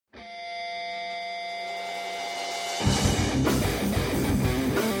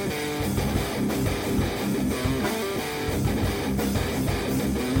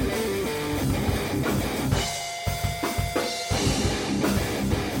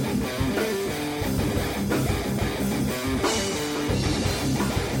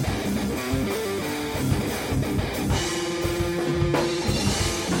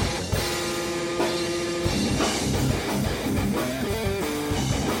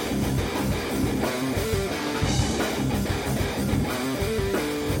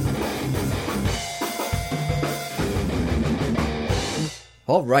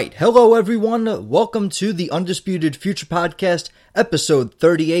Alright, hello everyone, welcome to the Undisputed Future Podcast, episode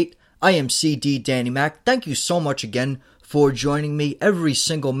 38. I am CD Danny Mac. Thank you so much again for joining me, every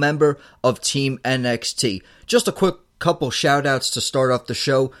single member of Team NXT. Just a quick couple shout outs to start off the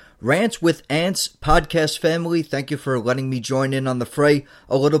show. Rant with Ants podcast family, thank you for letting me join in on the fray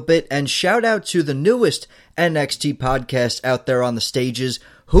a little bit, and shout out to the newest NXT podcast out there on the stages,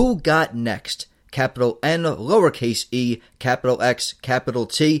 Who Got Next? Capital N, lowercase e, capital X, capital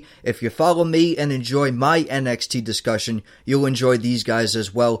T. If you follow me and enjoy my NXT discussion, you'll enjoy these guys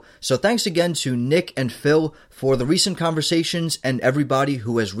as well. So thanks again to Nick and Phil for the recent conversations and everybody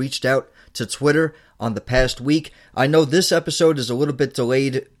who has reached out to Twitter on the past week. I know this episode is a little bit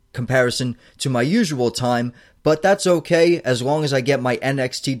delayed comparison to my usual time, but that's okay as long as I get my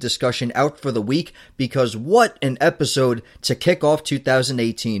NXT discussion out for the week, because what an episode to kick off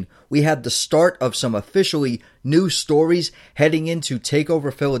 2018. We had the start of some officially new stories heading into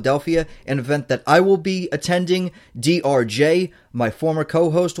TakeOver Philadelphia, an event that I will be attending, DRJ, my former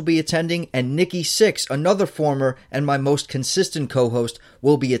co-host, will be attending, and Nikki Sixx, another former and my most consistent co-host,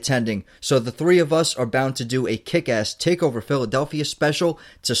 will be attending. So the three of us are bound to do a kick-ass TakeOver Philadelphia special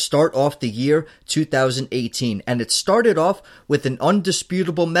to start off the year 2018. And it started off with an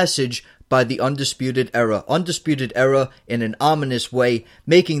undisputable message by the Undisputed Era. Undisputed Era, in an ominous way,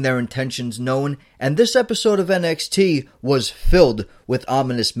 making their intentions known. And this episode of NXT was filled with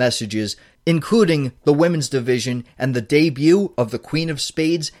ominous messages, including the women's division and the debut of the Queen of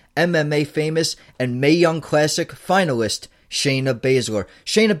Spades, MMA famous, and Mae Young Classic finalist, Shayna Baszler.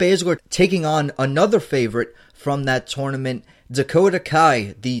 Shayna Baszler taking on another favorite from that tournament, Dakota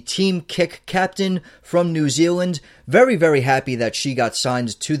Kai, the Team Kick captain from New Zealand. Very, very happy that she got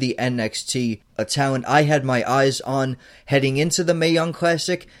signed to the NXT, a talent I had my eyes on heading into the Mae Young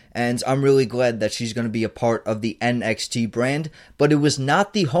Classic, and I'm really glad that she's going to be a part of the NXT brand, but it was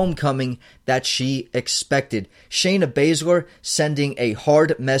not the homecoming that she expected. Shayna Baszler sending a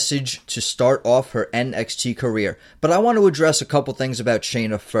hard message to start off her NXT career. But I want to address a couple things about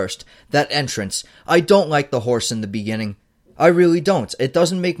Shayna first. That entrance. I don't like the horse in the beginning. I really don't. It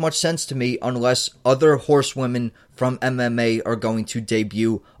doesn't make much sense to me unless other horsewomen from MMA are going to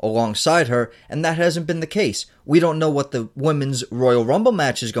debut alongside her, and that hasn't been the case. We don't know what the Women's Royal Rumble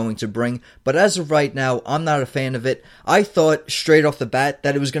match is going to bring, but as of right now, I'm not a fan of it. I thought straight off the bat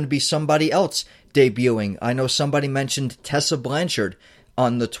that it was going to be somebody else debuting. I know somebody mentioned Tessa Blanchard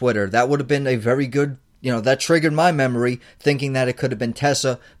on the Twitter. That would have been a very good, that triggered my memory, thinking that it could have been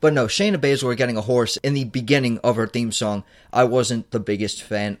Tessa. But no, Shayna Baszler getting a horse in the beginning of her theme song, I wasn't the biggest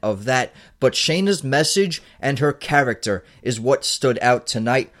fan of that. But Shayna's message and her character is what stood out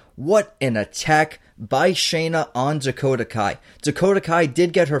tonight. What an attack by Shayna on Dakota Kai. Dakota Kai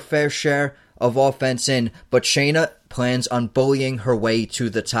did get her fair share of offense in, but Shayna plans on bullying her way to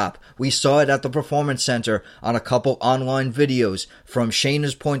the top. We saw it at the Performance Center on a couple online videos from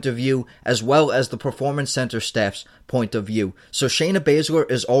Shayna's point of view as well as the Performance Center staff's point of view. So Shayna Baszler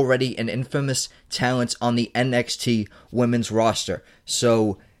is already an infamous talent on the NXT women's roster.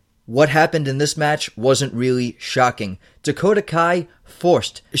 So what happened in this match wasn't really shocking. Dakota Kai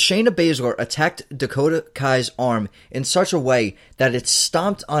forced. Shayna Baszler attacked Dakota Kai's arm in such a way that it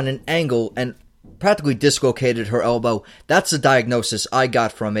stomped on an angle and practically dislocated her elbow. That's the diagnosis I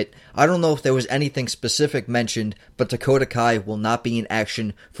got from it. I don't know if there was anything specific mentioned, but Dakota Kai will not be in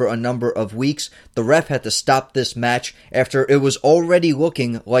action for a number of weeks. The ref had to stop this match after it was already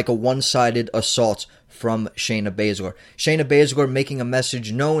looking like a one-sided assault from Shayna Baszler. Shayna Baszler making a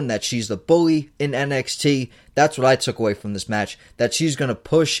message known that she's the bully in NXT. That's what I took away from this match. That she's going to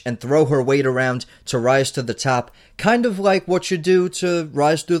push and throw her weight around to rise to the top. Kind of like what you do to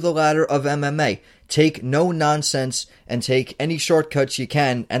rise through the ladder of MMA. Take no nonsense and take any shortcuts you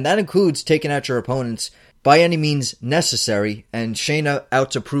can. And that includes taking out your opponents by any means necessary. And Shayna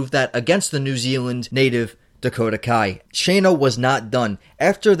out to prove that against the New Zealand native Dakota Kai. Shayna was not done.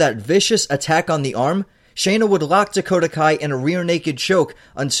 After that vicious attack on the arm, Shayna would lock Dakota Kai in a rear naked choke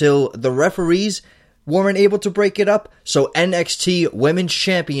until the referees weren't able to break it up, so NXT Women's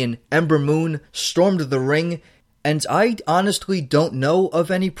Champion Ember Moon stormed the ring, and I honestly don't know of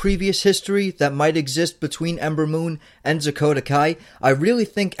any previous history that might exist between Ember Moon and Dakota Kai. I really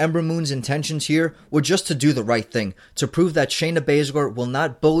think Ember Moon's intentions here were just to do the right thing, to prove that Shayna Baszler will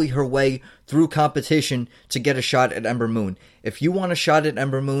not bully her way through competition to get a shot at Ember Moon. If you want a shot at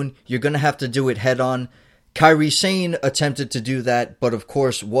Ember Moon, you're going to have to do it head on. Kairi Sane attempted to do that, but of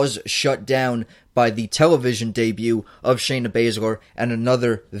course was shut down by the television debut of Shayna Baszler and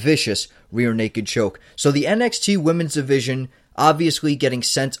another vicious rear naked choke. So the NXT women's division obviously getting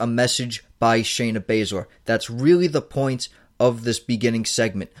sent a message by Shayna Baszler. That's really the point of this beginning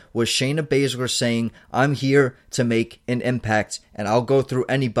segment was Shayna Baszler saying, I'm here to make an impact, and I'll go through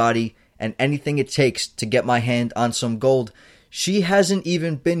anybody and anything it takes to get my hand on some gold. She hasn't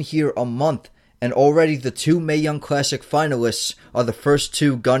even been here a month, and already the 2 Mae Young Classic finalists are the first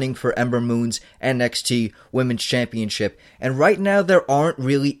 2 gunning for Ember Moon's NXT Women's Championship. And right now there aren't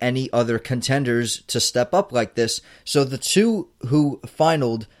really any other contenders to step up like this, so the 2 who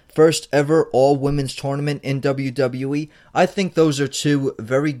finaled first ever all-women's tournament in WWE, I think those are 2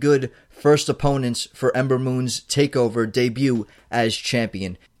 very good first opponents for Ember Moon's TakeOver debut as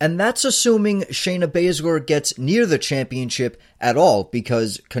champion. And that's assuming Shayna Baszler gets near the championship at all,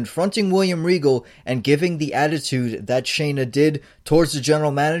 because confronting William Regal and giving the attitude that Shayna did towards the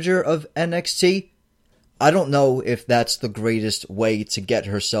general manager of NXT, I don't know if that's the greatest way to get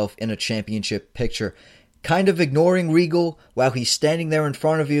herself in a championship picture. Kind of ignoring Regal while he's standing there in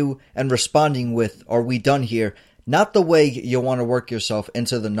front of you and responding with, "Are we done here?" Not the way you want to work yourself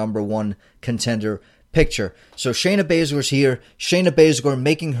into the number 1 contender picture. So Shayna Baszler's here. Shayna Baszler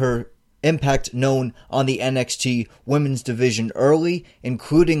making her impact known on the NXT women's division early,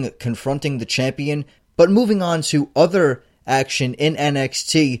 including confronting the champion. But moving on to other action in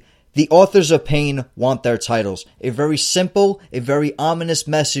NXT, the Authors of Pain want their titles. A very simple, a very ominous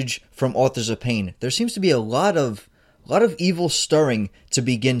message from Authors of Pain. There seems to be a lot of evil stirring to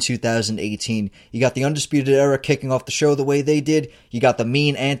begin 2018. You got the Undisputed Era kicking off the show the way they did. You got the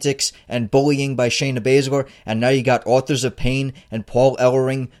mean antics and bullying by Shayna Baszler. And now you got Authors of Pain and Paul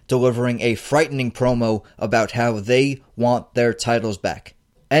Ellering delivering a frightening promo about how they want their titles back.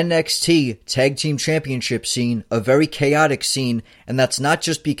 NXT Tag Team Championship scene, a very chaotic scene, and that's not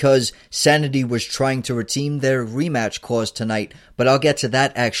just because SAnitY was trying to redeem their rematch clause tonight, but I'll get to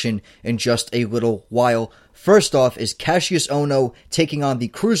that action in just a little while. First off is Cassius Ohno taking on the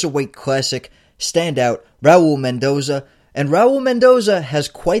Cruiserweight Classic standout Raul Mendoza, and Raul Mendoza has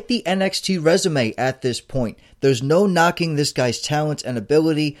quite the NXT resume at this point. There's no knocking this guy's talent and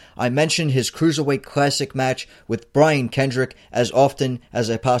ability. I mentioned his Cruiserweight Classic match with Brian Kendrick as often as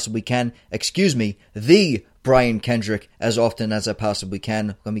I possibly can. The Brian Kendrick as often as I possibly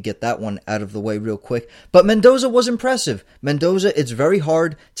can. Let me get that one out of the way real quick. But Mendoza was impressive. Mendoza, it's very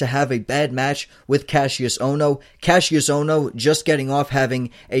hard to have a bad match with Cassius Ohno. Cassius Ohno just getting off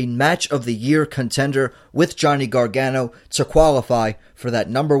having a match of the year contender with Johnny Gargano to qualify for that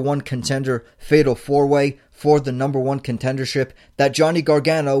number 1 contender fatal 4-way for the number 1 contendership that Johnny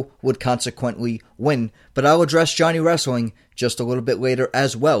Gargano would consequently win. But I'll address Johnny Wrestling just a little bit later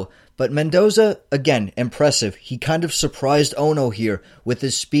as well. But Mendoza, again, impressive. He kind of surprised Ohno here with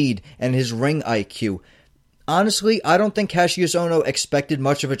his speed and his ring IQ. Honestly, I don't think Cassius Ohno expected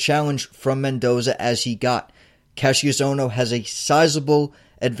much of a challenge from Mendoza as he got. Cassius Ohno has a sizable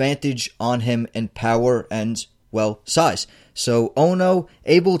advantage on him in power and, well, size. So Ohno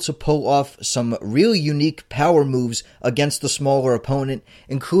able to pull off some really unique power moves against the smaller opponent,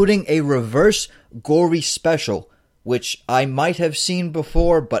 including a reverse gory special, which I might have seen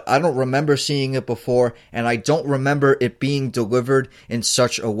before, but I don't remember seeing it before, and I don't remember it being delivered in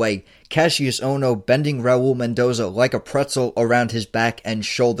such a way. Cassius Ohno bending Raul Mendoza like a pretzel around his back and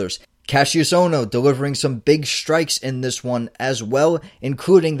shoulders. Cassius Ohno delivering some big strikes in this one as well,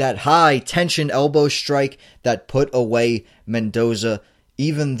 including that high tension elbow strike that put away Mendoza,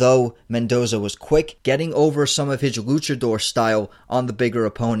 even though Mendoza was quick, getting over some of his luchador style on the bigger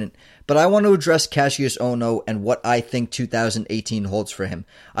opponent. But I want to address Cassius Ohno and what I think 2018 holds for him.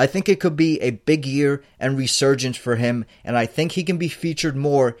 I think it could be a big year and resurgence for him, and I think he can be featured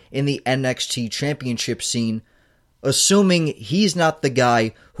more in the NXT Championship scene, assuming he's not the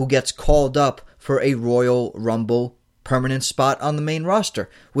guy who gets called up for a Royal Rumble permanent spot on the main roster,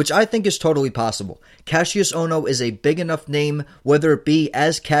 which I think is totally possible. Cassius Ohno is a big enough name, whether it be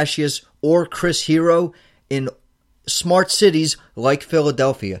as Cassius or Chris Hero, in smart cities like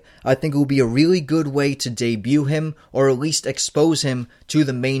Philadelphia. I think it will be a really good way to debut him, or at least expose him to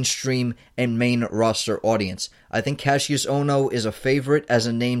the mainstream and main roster audience. I think Cassius Ohno is a favorite as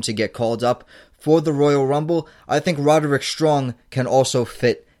a name to get called up for the Royal Rumble. I think Roderick Strong can also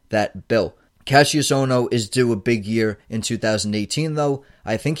fit that bill. Cassius Ohno is due a big year in 2018, though.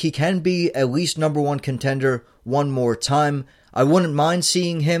 I think he can be at least number 1 contender one more time. I wouldn't mind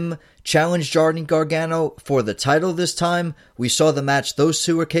seeing him challenge Johnny Gargano for the title this time. We saw the match those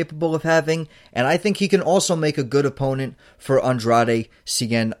two are capable of having, and I think he can also make a good opponent for Andrade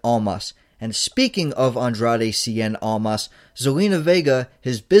Cien Almas. And speaking of Andrade Cien Almas, Zelina Vega,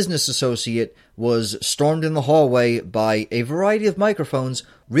 his business associate, was stormed in the hallway by a variety of microphones,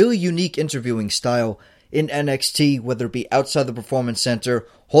 really unique interviewing style in NXT, whether it be outside the Performance Center,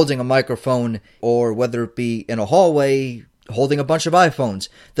 holding a microphone, or whether it be in a hallway, holding a bunch of iPhones.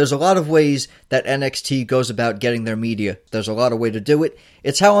 There's a lot of ways that NXT goes about getting their media. There's a lot of ways to do it.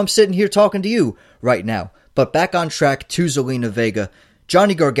 It's how I'm sitting here talking to you right now. But back on track to Zelina Vega.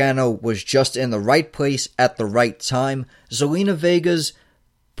 Johnny Gargano was just in the right place at the right time. Zelina Vega's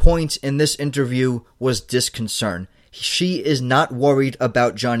point in this interview was disconcern. She is not worried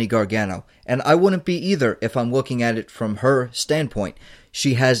about Johnny Gargano, and I wouldn't be either if I'm looking at it from her standpoint.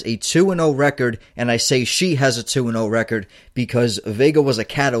 She has a 2-0 record, and I say she has a 2-0 record because Vega was a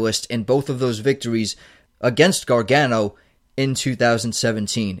catalyst in both of those victories against Gargano in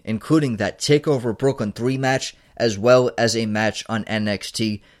 2017, including that TakeOver Brooklyn 3 match, as well as a match on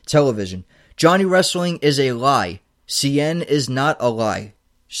NXT television. Johnny Wrestling is a lie. Cien is not a lie.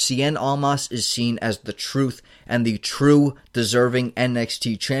 Cien Almas is seen as the truth and the true deserving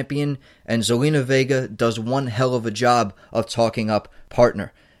NXT champion, and Zelina Vega does one hell of a job of talking up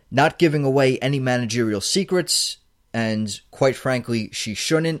partner. Not giving away any managerial secrets, and quite frankly, she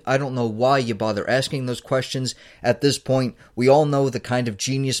shouldn't. I don't know why you bother asking those questions. At this point, we all know the kind of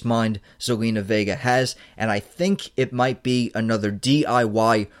genius mind Zelina Vega has, and I think it might be another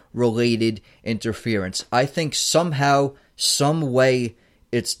DIY-related interference. I think somehow, some way,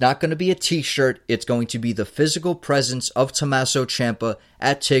 it's not going to be a t-shirt. It's going to be the physical presence of Tommaso Ciampa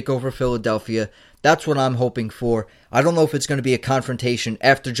at TakeOver Philadelphia. That's what I'm hoping for. I don't know if it's going to be a confrontation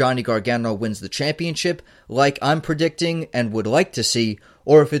after Johnny Gargano wins the championship, like I'm predicting and would like to see,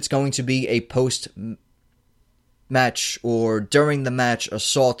 or if it's going to be a post-match or during the match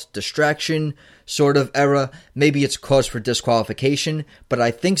assault distraction sort of era. Maybe it's cause for disqualification, but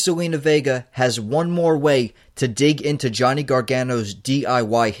I think Zelina Vega has one more way to dig into Johnny Gargano's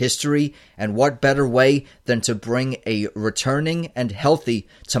DIY history, and what better way than to bring a returning and healthy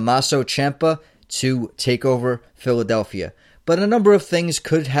Tommaso Ciampa to TakeOver Philadelphia. But a number of things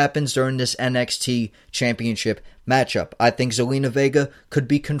could happen during this NXT Championship matchup. I think Zelina Vega could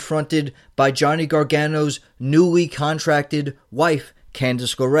be confronted by Johnny Gargano's newly contracted wife,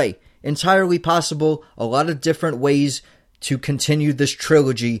 Candice LeRae. Entirely possible, a lot of different ways to continue this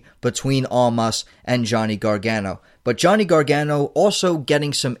trilogy between Almas and Johnny Gargano. But Johnny Gargano also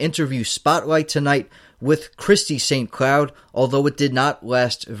getting some interview spotlight tonight with Christy St. Cloud, although it did not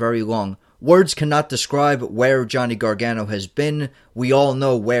last very long. Words cannot describe where Johnny Gargano has been. We all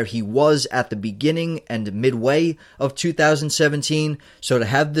know where he was at the beginning and midway of 2017. So to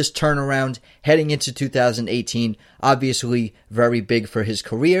have this turnaround heading into 2018, obviously very big for his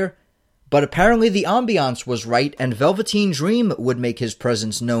career. But apparently the ambiance was right, and Velveteen Dream would make his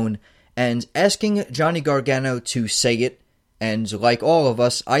presence known. And asking Johnny Gargano to say it, and like all of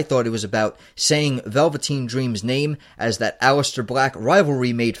us, I thought it was about saying Velveteen Dream's name as that Aleister Black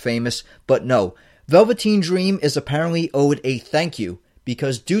rivalry made famous, but no. Velveteen Dream is apparently owed a thank you,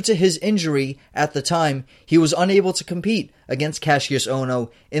 because due to his injury at the time, he was unable to compete against Cassius Ohno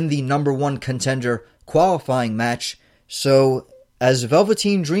in the number one contender qualifying match. So, as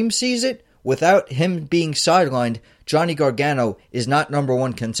Velveteen Dream sees it, without him being sidelined, Johnny Gargano is not number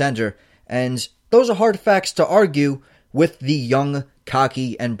one contender, and those are hard facts to argue with the young,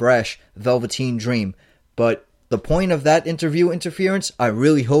 cocky, and brash Velveteen Dream. But the point of that interview interference, I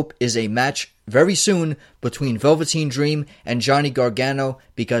really hope, is a match very soon between Velveteen Dream and Johnny Gargano,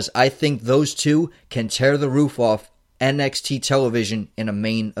 because I think those two can tear the roof off NXT television in a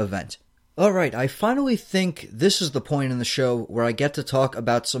main event. Alright, I finally think this is the point in the show where I get to talk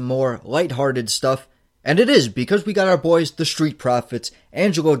about some more lighthearted stuff. And it is, because we got our boys, the Street Profits,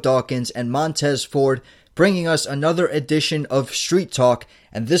 Angelo Dawkins and Montez Ford, bringing us another edition of Street Talk,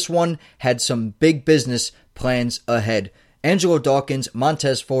 and this one had some big business plans ahead. Angelo Dawkins,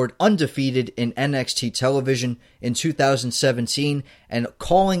 Montez Ford, undefeated in NXT television in 2017, and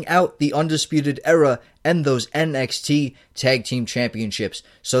calling out the Undisputed Era and those NXT Tag Team Championships.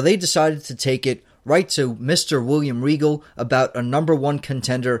 So they decided to take it right to Mr. William Regal about a number one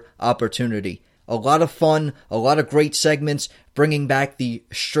contender opportunity. A lot of fun, a lot of great segments, bringing back the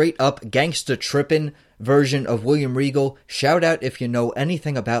straight-up gangsta trippin' version of William Regal. Shout out if you know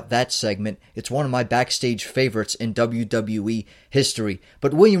anything about that segment. It's one of my backstage favorites in WWE history.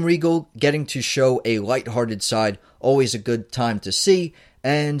 But William Regal getting to show a lighthearted side, always a good time to see.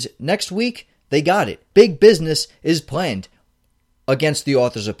 And next week, they got it. Big business is planned against the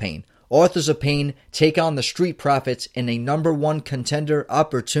Authors of Pain. Authors of Pain take on the Street Profits in a number one contender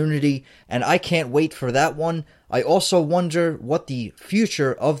opportunity, and I can't wait for that one. I also wonder what the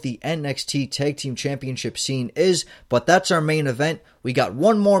future of the NXT Tag Team Championship scene is, but that's our main event. We got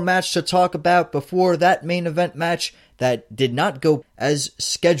one more match to talk about before that main event match that did not go as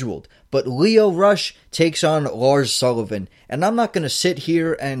scheduled. But Lio Rush takes on Lars Sullivan, and I'm not going to sit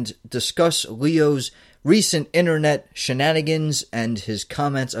here and discuss Lio's recent internet shenanigans and his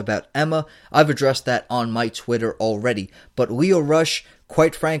comments about Emma. I've addressed that on my Twitter already. But Lio Rush,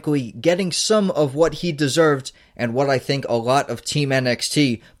 quite frankly, getting some of what he deserved and what I think a lot of Team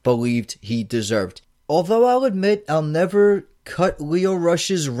NXT believed he deserved. Although I'll admit I'll never cut Lio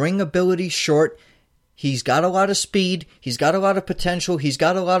Rush's ring ability short. He's got a lot of speed, he's got a lot of potential, he's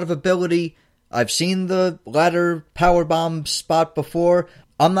got a lot of ability. I've seen the ladder powerbomb spot before.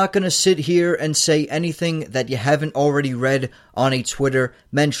 I'm not going to sit here and say anything that you haven't already read on a Twitter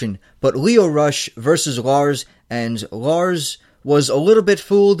mention. But Lio Rush versus Lars, and Lars was a little bit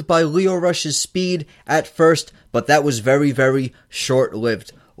fooled by Lio Rush's speed at first, but that was very, very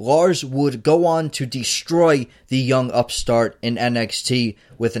short-lived. Lars would go on to destroy the young upstart in NXT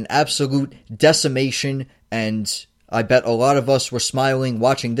with an absolute decimation, and I bet a lot of us were smiling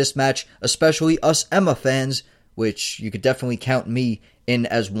watching this match, especially us Emma fans, which you could definitely count me in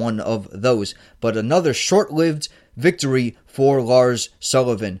as one of those. But another short-lived victory for Lars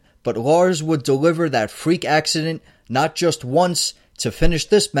Sullivan. But Lars would deliver that freak accident not just once to finish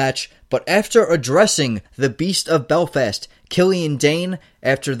this match, but after addressing the Beast of Belfast, Killian Dane,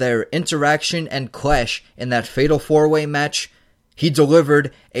 after their interaction and clash in that Fatal 4-Way match, he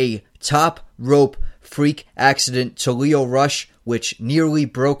delivered a top rope freak accident to Lio Rush, which nearly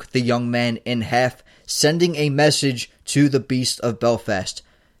broke the young man in half, sending a message to the Beast of Belfast.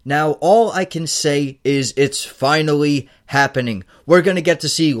 Now, all I can say is it's finally happening. We're going to get to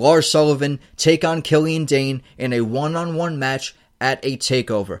see Lars Sullivan take on Killian Dane in a one-on-one match at a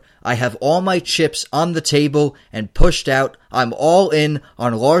takeover. I have all my chips on the table and pushed out. I'm all in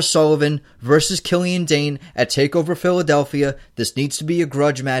on Lars Sullivan versus Killian Dane at Takeover Philadelphia. This needs to be a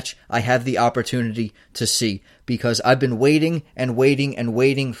grudge match I have the opportunity to see, because I've been waiting and waiting and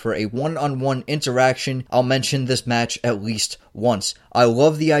waiting for a one-on-one interaction. I'll mention this match at least once. I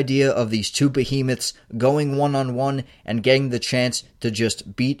love the idea of these two behemoths going one-on-one and getting the chance to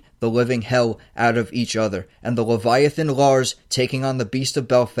just beat the living hell out of each other. And the Leviathan Lars taking on the Beast of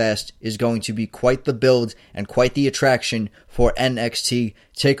Belfast is going to be quite the build and quite the attraction for NXT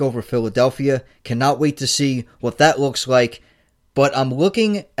Takeover Philadelphia. Cannot wait to see what that looks like. But I'm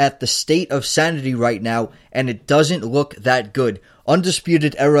looking at the state of SAnitY right now, and it doesn't look that good.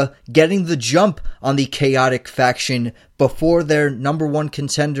 Undisputed Era getting the jump on the Chaotic faction before their number one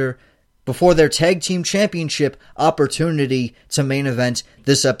contender, before their tag team championship opportunity to main event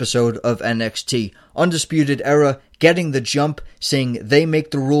this episode of NXT. Undisputed Era getting the jump, saying they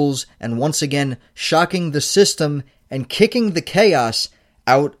make the rules, and once again shocking the system and kicking the chaos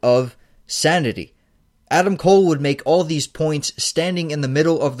out of SAnitY. Adam Cole would make all these points standing in the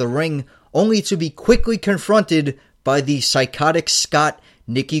middle of the ring, only to be quickly confronted by the psychotic Scot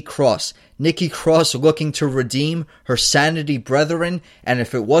Nikki Cross. Nikki Cross looking to redeem her SAnitY brethren, and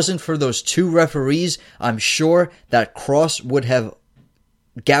if it wasn't for those two referees, I'm sure that Cross would have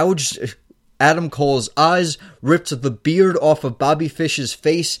gouged Adam Cole's eyes, ripped the beard off of Bobby Fish's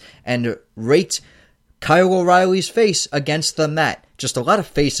face, and raked Kyle O'Reilly's face against the mat. Just a lot of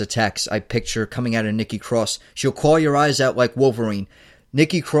face attacks I picture coming out of Nikki Cross. She'll claw your eyes out like Wolverine.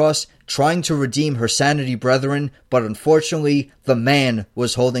 Nikki Cross trying to redeem her SAnitY brethren, but unfortunately the man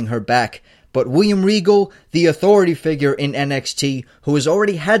was holding her back. But William Regal, the authority figure in NXT, who has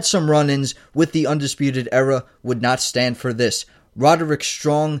already had some run-ins with the Undisputed Era, would not stand for this. Roderick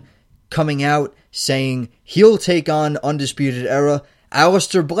Strong coming out saying he'll take on Undisputed Era.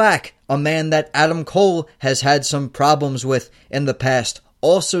 Aleister Black, a man that Adam Cole has had some problems with in the past,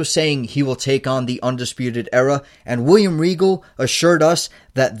 also saying he will take on the Undisputed Era, and William Regal assured us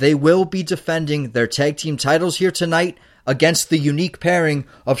that they will be defending their tag team titles here tonight against the unique pairing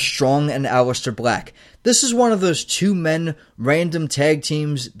of Strong and Aleister Black. This is one of those two-men random tag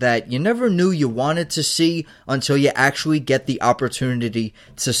teams that you never knew you wanted to see until you actually get the opportunity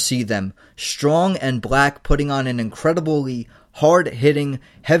to see them. Strong and Black putting on an incredibly hard-hitting,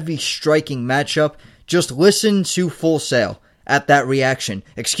 heavy-striking matchup. Just listen to Full Sail at that reaction.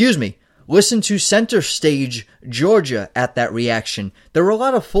 Listen to Center Stage, Georgia at that reaction. There were a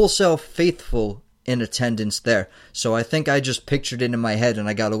lot of Full Sail faithful in attendance there, so I think I just pictured it in my head and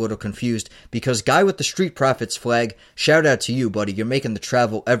I got a little confused, because Guy with the Street Profits flag, shout out to you, buddy. You're making the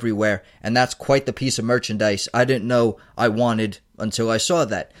travel everywhere, and that's quite the piece of merchandise I didn't know I wanted until I saw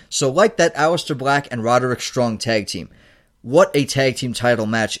that. So like that Aleister Black and Roderick Strong tag team. What a tag team title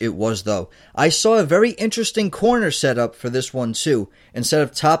match it was, though. I saw a very interesting corner setup for this one, too. Instead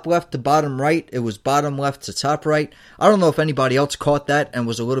of top left to bottom right, it was bottom left to top right. I don't know if anybody else caught that and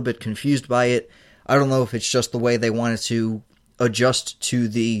was a little bit confused by it. I don't know if it's just the way they wanted to adjust to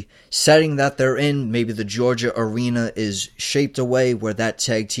the setting that they're in. Maybe the Georgia arena is shaped away where that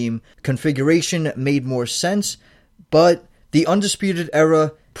tag team configuration made more sense. But the Undisputed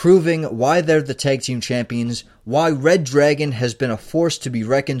Era proving why they're the tag team champions, why Red Dragon has been a force to be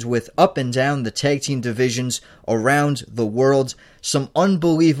reckoned with up and down the tag team divisions around the world. Some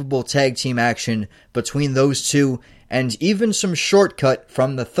unbelievable tag team action between those two, and even some shortcut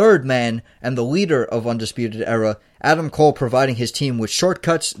from the third man and the leader of Undisputed Era, Adam Cole, providing his team with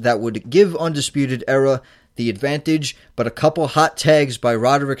shortcuts that would give Undisputed Era the advantage, but a couple hot tags by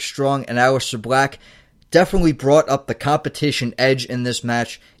Roderick Strong and Aleister Black definitely brought up the competition edge in this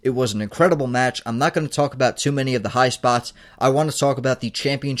match. It was an incredible match. I'm not going to talk about too many of the high spots. I want to talk about the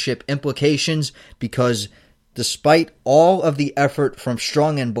championship implications, because despite all of the effort from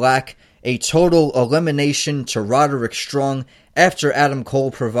Strong and Black, a total elimination to Roderick Strong after Adam Cole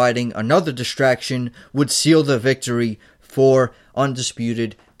providing another distraction would seal the victory for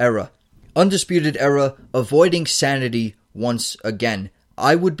Undisputed Era. Undisputed Era avoiding SAnitY once again.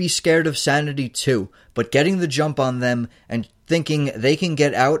 I would be scared of SAnitY too, but getting the jump on them and thinking they can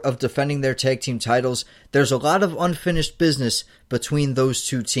get out of defending their tag team titles, there's a lot of unfinished business between those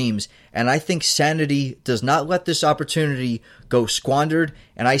two teams, and I think SAnitY does not let this opportunity go squandered,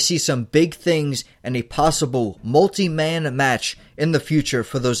 and I see some big things and a possible multi-man match in the future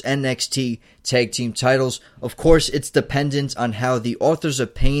for those NXT tag team titles. Of course, it's dependent on how the Authors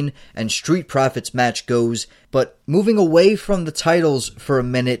of Pain and Street Profits match goes, but moving away from the titles for a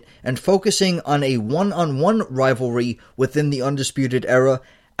minute and focusing on a one-on-one rivalry within the Undisputed Era,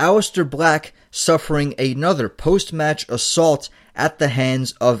 Aleister Black suffering another post-match assault at the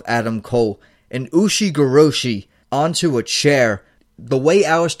hands of Adam Cole. An Ushi-Goroshi onto a chair. The way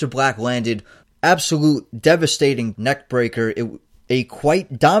Aleister Black landed, absolute devastating neckbreaker. A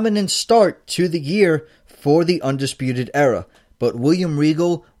quite dominant start to the year for the Undisputed Era. But William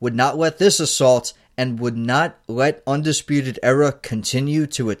Regal would not let this assault and would not let Undisputed Era continue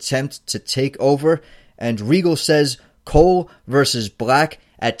to attempt to take over. And Regal says Cole versus Black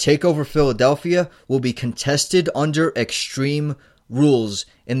at Takeover Philadelphia will be contested under Extreme Rules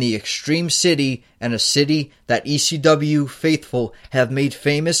in the Extreme City, and a city that ECW faithful have made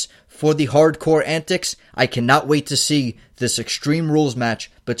famous for the hardcore antics. I cannot wait to see this Extreme Rules match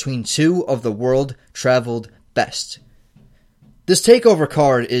between two of the world-traveled best. This TakeOver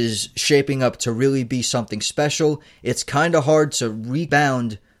card is shaping up to really be something special. It's kind of hard to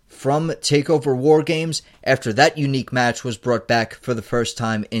rebound from TakeOver War Games after that unique match was brought back for the first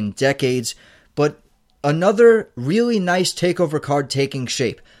time in decades, but another really nice TakeOver card taking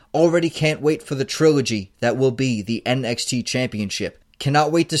shape. Already can't wait for the trilogy that will be the NXT Championship.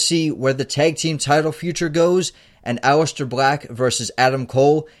 Cannot wait to see where the tag team title future goes, and Aleister Black versus Adam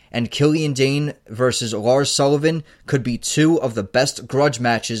Cole and Killian Dane versus Lars Sullivan could be two of the best grudge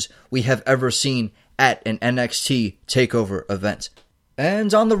matches we have ever seen at an NXT TakeOver event.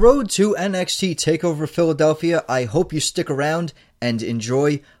 And on the road to NXT TakeOver Philadelphia, I hope you stick around and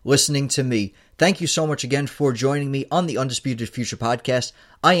enjoy listening to me. Thank you so much again for joining me on the Undisputed Future podcast.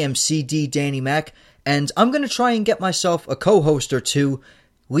 I am CD Danny Mac, and I'm going to try and get myself a co-host or two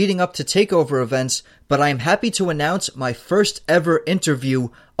leading up to TakeOver events, but I am happy to announce my first ever interview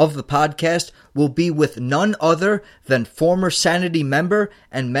of the podcast will be with none other than former SAnitY member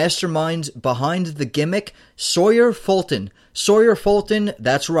and mastermind behind the gimmick, Sawyer Fulton. Sawyer Fulton,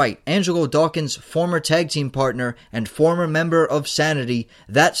 that's right, Angelo Dawkins' former tag team partner and former member of SAnitY,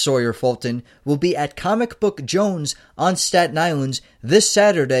 that Sawyer Fulton, will be at Comic Book Jones on Staten Island this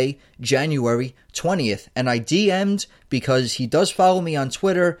Saturday, January 20th. And I DM'd, because he does follow me on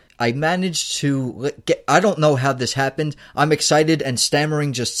Twitter. I managed to get, I don't know how this happened. I'm excited and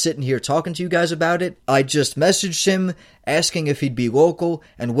stammering just sitting here talking to you guys about it. I just messaged him asking if he'd be local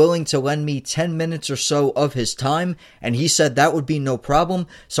and willing to lend me 10 minutes or so of his time, and he said that would be no problem.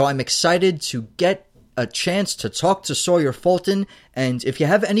 So I'm excited to get a chance to talk to Sawyer Fulton, and if you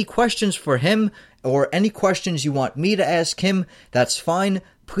have any questions for him or any questions you want me to ask him, that's fine.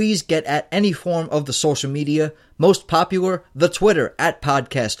 Please get at any form of the social media. Most popular, the Twitter at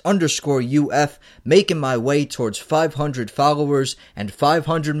podcast_UF, making my way towards 500 followers and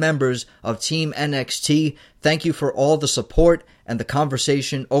 500 members of Team NXT. Thank you for all the support and the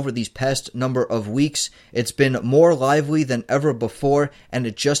conversation over these past number of weeks. It's been more lively than ever before, and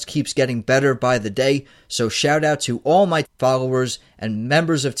it just keeps getting better by the day. So shout out to all my followers and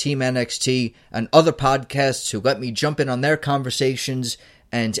members of Team NXT and other podcasts who let me jump in on their conversations,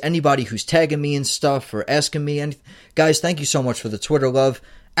 and anybody who's tagging me and stuff or asking me anything. Guys, thank you so much for the Twitter love.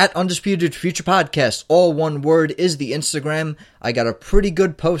 At Undisputed Future Podcast, all one word, is the Instagram. I got a pretty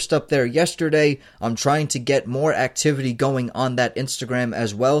good post up there yesterday. I'm trying to get more activity going on that Instagram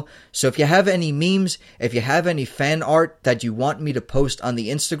as well. So if you have any memes, if you have any fan art that you want me to post on the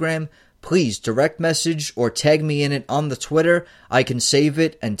Instagram, please direct message or tag me in it on the Twitter. I can save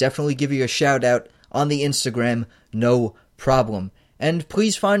it and definitely give you a shout out on the Instagram, no problem. And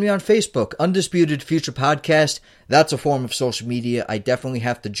please find me on Facebook, Undisputed Future Podcast. That's a form of social media I definitely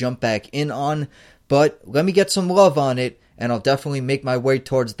have to jump back in on, but let me get some love on it, and I'll definitely make my way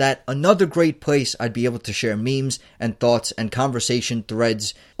towards that. Another great place I'd be able to share memes and thoughts and conversation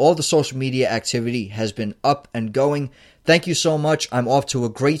threads. All the social media activity has been up and going. Thank you so much. I'm off to a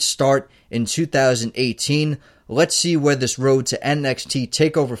great start in 2018. Let's see where this road to NXT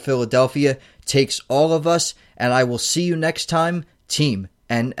Takeover Philadelphia takes all of us, and I will see you next time, Team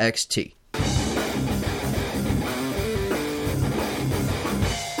NXT.